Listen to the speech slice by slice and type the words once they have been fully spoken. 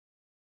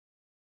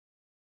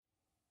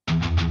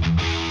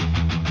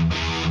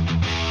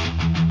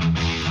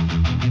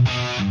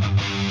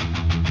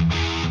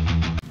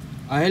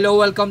Hello,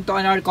 welcome to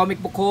another comic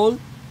book haul.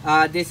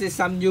 This is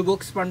some new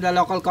books from the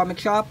local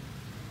comic shop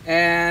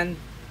and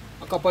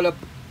a couple of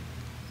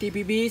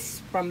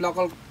TPBs from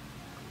local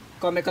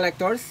comic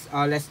collectors.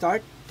 Let's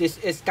start. This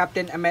is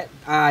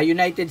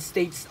United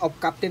States of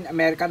Captain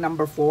America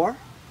number 4.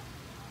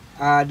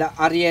 The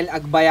Ariel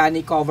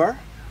Agbayani cover.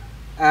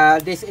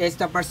 This is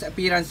the first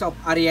appearance of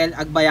Ariel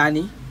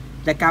Agbayani,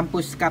 the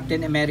campus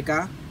Captain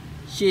America.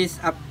 She is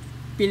a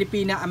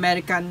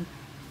Filipina-American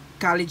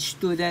college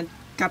student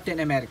Captain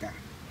America.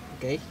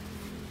 Okay.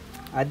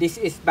 This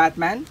is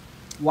Batman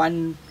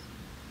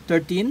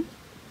 113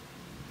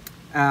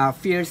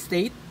 Fear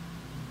State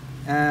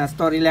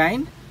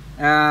storyline.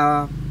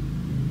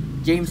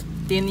 James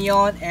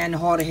Tinion and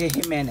Jorge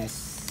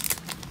Jimenez.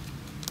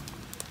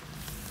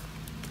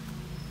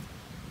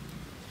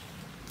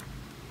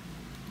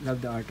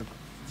 Love the art of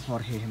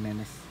Jorge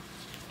Jimenez.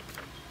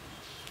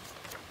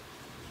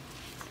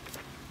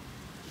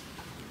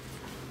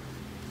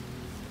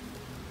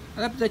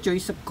 I love the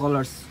choice of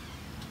colors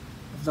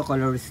of the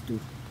colors too.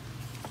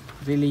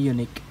 Really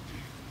unique.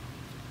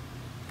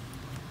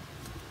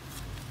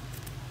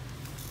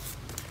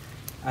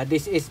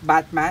 This is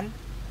Batman,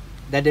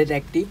 the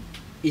Detective,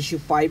 issue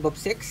 5 of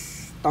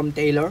 6, Tom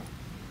Taylor,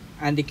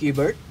 Andy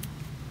Kubert.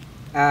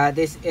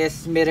 This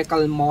is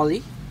Miracle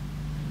Molly,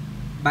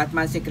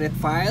 Batman Secret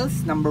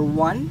Files, number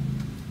 1.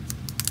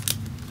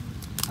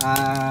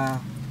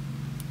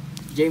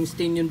 James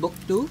Tinion book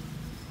 2.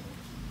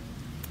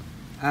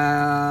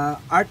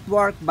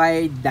 Artwork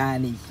by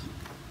Danny.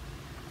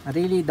 I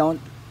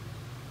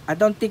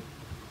don't think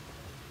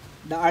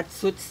the art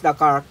suits the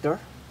character,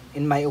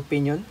 in my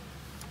opinion.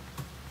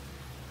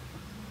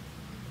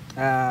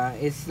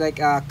 It's like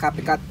a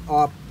copycat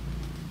of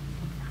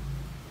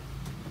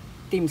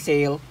Team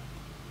Sale,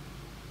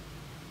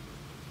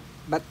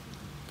 but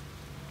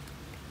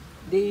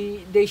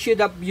they should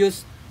have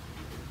used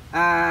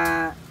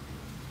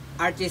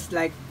artists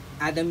like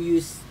Adam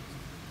Hughes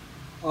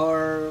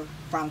or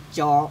Frank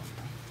Cho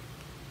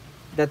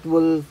that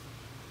will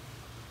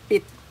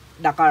fit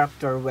the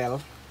character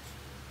well,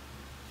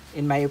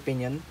 in my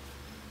opinion.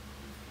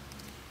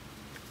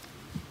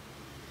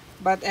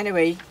 But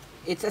anyway,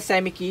 it's a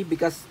semi-key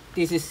because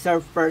this is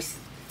her first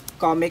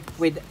comic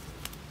with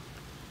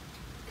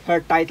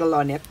her title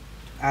on it.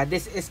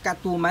 This is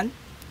Catwoman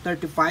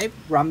 35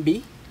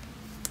 Rambi.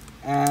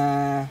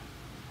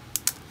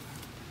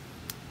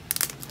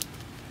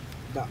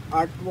 The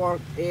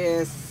artwork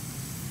is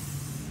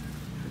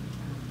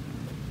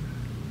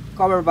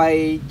covered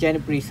by Jenny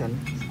Prison,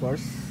 of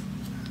course.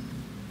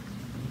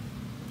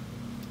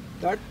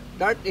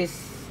 That is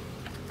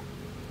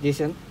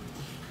decent.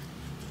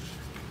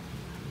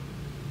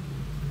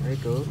 Very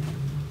cool.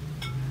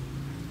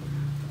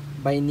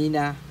 By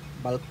Nina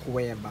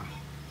Balcueva.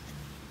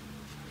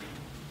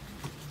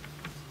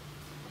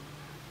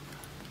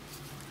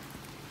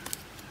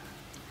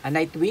 A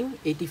Nightwing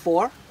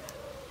 84.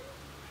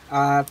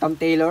 Tom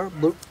Taylor,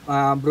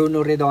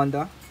 Bruno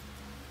Redondo.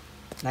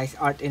 Nice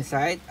art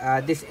inside.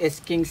 This is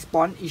King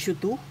Spawn issue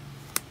 2.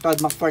 Todd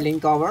McFarlane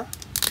cover.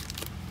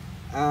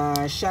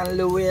 Sean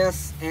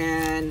Lewis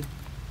and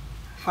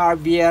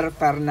Javier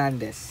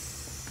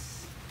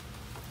Hernandez.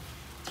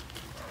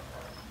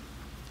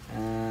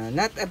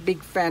 Not a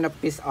big fan of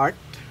this art.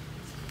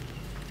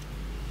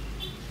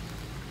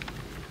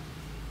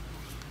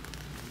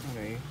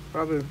 Okay,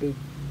 probably.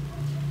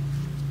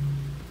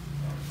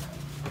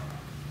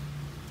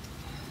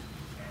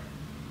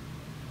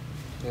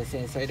 Let's see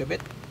inside of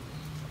it.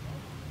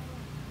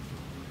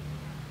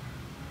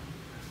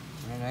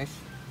 Very nice.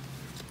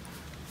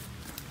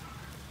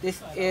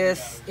 This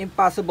is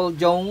Impossible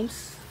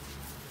Jones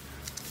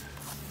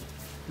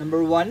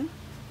number 1.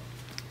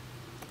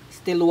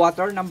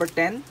 Stillwater number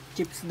 10.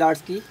 Chip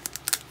Zdarsky,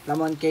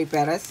 Ramon K.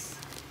 Perez.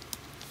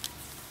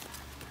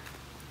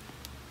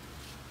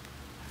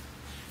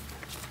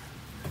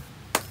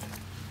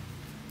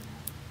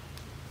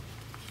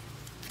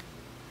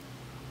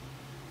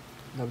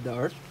 Love the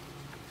art.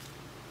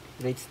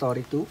 Great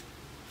story too.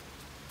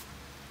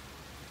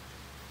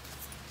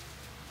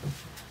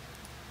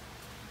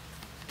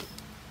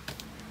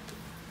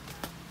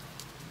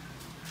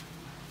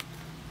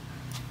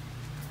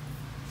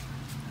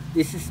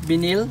 This is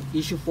Vinyl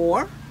issue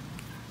 4.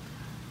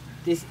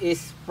 This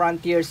is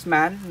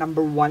Frontiersman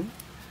number 1,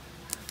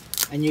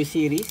 a new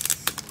series.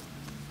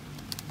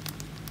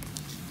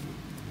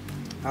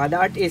 The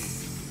art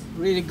is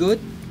really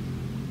good,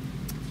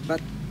 but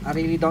I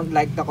really don't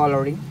like the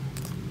coloring.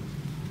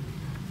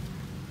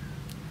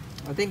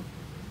 I think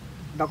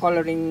the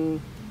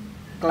coloring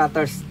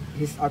clutters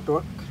his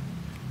artwork,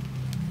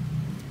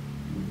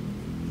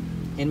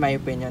 in my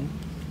opinion.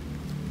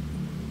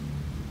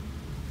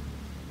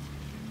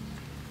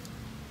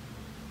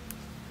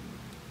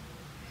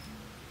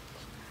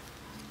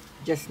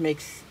 Just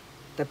makes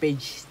the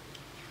page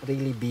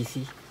really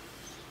busy.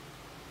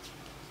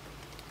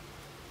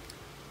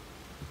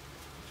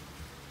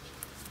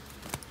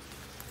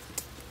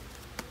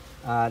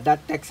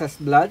 That Texas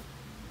Blood,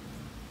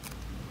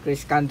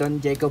 Chris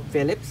Condon, Jacob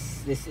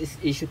Phillips. This is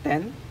issue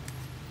 10.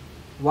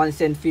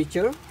 Once and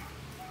Future,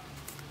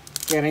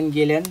 Karen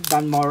Gillen,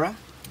 Dan Mora.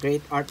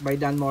 Great art by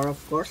Dan Mora, of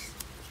course.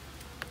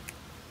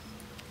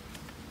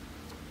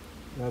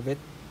 Love it.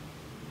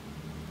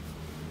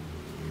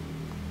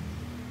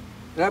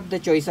 Love the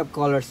choice of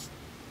colors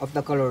of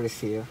the colors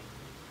here.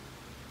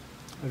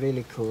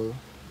 Really cool.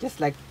 Just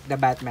like the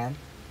Batman.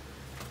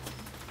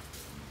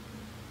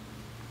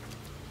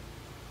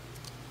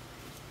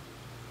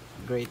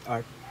 Great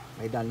art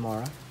by Dan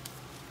Mora.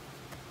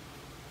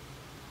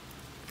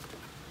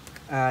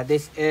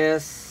 This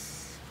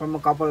is from a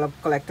couple of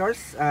collectors,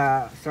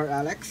 Sir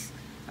Alex.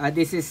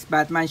 This is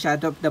Batman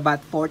Shadow of the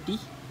Bat 40,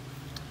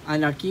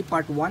 Anarchy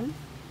Part 1,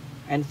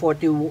 and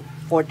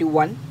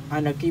 41,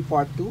 Anarchy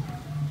Part 2.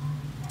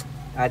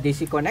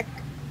 DC Connect,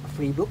 a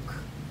free book.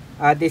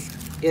 This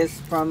is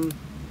from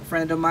a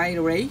friend of mine,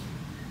 Ray.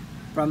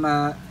 From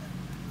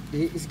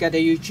he's got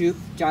a YouTube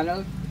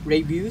channel,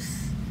 Ray Views.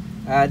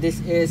 This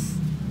is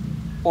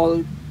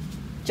Paul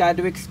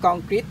Chadwick's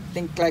Concrete,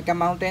 Think Like a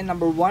Mountain,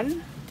 number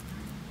 1,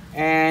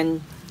 and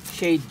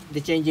Shade,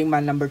 The Changing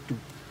Man, number 2.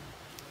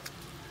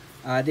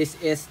 This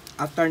is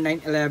After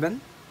 9/11,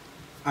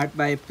 art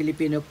by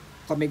Filipino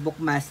comic book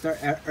master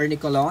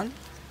Ernie Colon.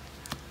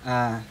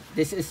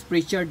 This is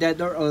Preacher, Dead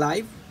or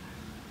Alive.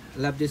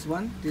 Love this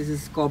one. This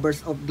is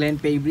covers of Glenn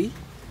Fabry,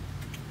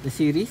 the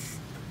series.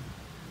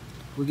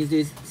 We get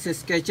these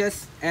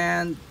sketches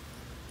and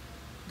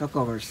the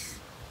covers.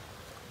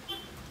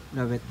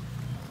 Love it.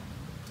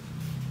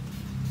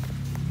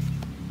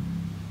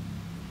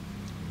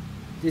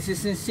 This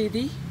is in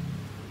CD,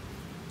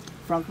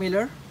 Frank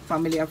Miller,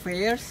 Family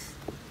Affairs.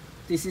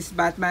 This is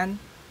Batman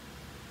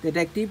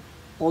Detective,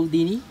 Paul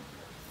Dini.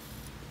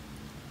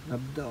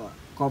 Love the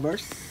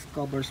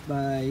covers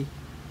by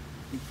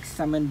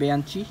Simon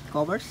Bianchi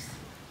covers.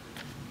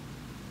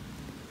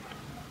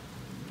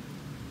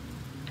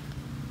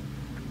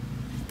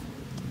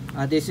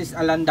 This is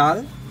Alan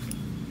Dahl,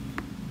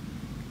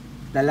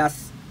 the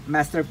last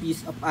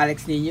masterpiece of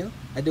Alex Nino.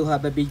 I do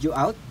have a video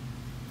out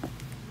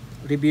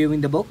reviewing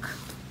the book.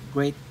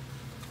 Great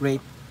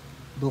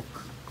book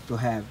to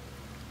have.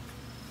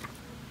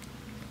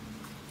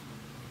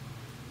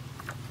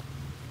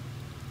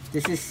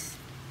 This is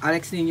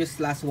Alex Nino's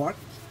last work,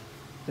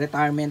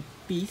 retirement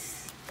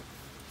piece.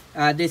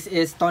 This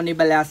is Tony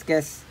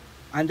Velasquez,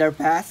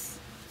 Underpass,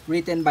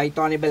 written by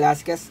Tony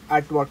Velasquez,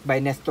 artwork by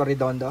Nestor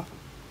Redondo.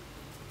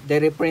 They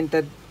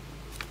reprinted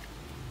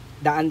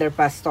the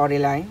Underpass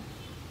storyline.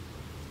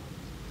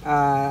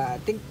 I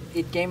think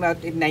it came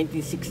out in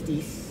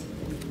 1960s.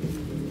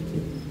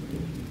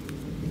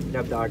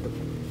 Love the art of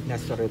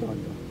Nestor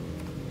Redondo.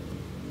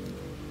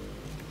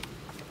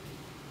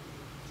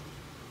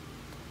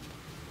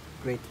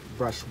 Great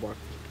brushwork.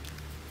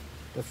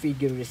 The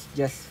figure is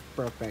just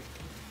perfect.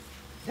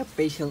 The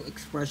facial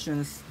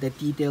expressions, the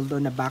detail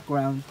on the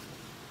background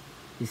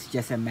is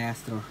just a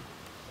master.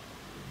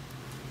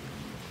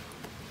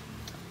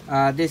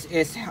 This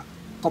is a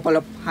couple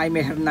of Jaime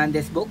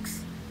Hernandez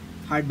books,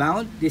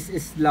 hardbound. This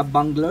is La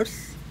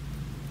Bunglers.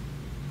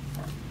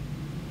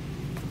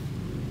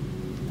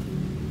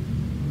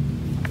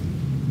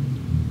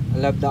 I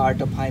love the art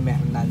of Jaime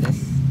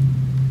Hernandez.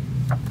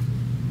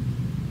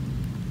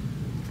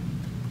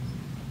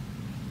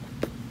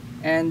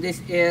 And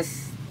this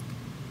is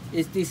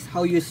This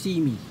How You See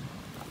Me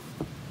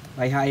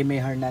by Jaime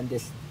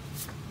Hernandez,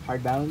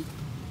 hardbound.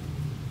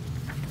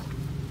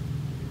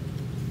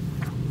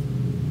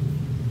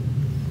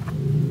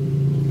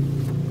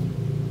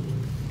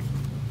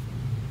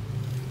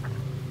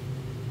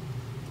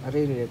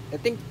 I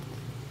think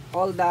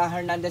all the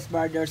Hernandez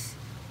brothers,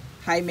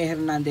 Jaime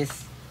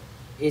Hernandez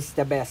is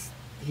the best.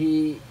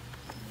 His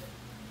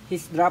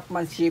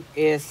draftmanship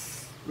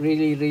is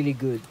really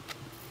good.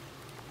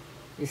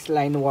 His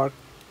line work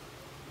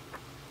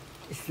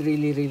is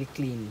really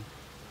clean.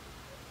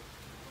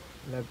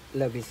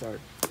 Love his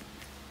art.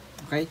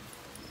 Okay,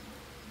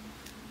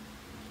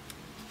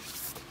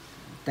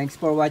 thanks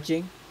for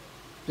watching.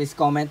 Please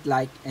comment,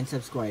 like, and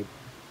subscribe.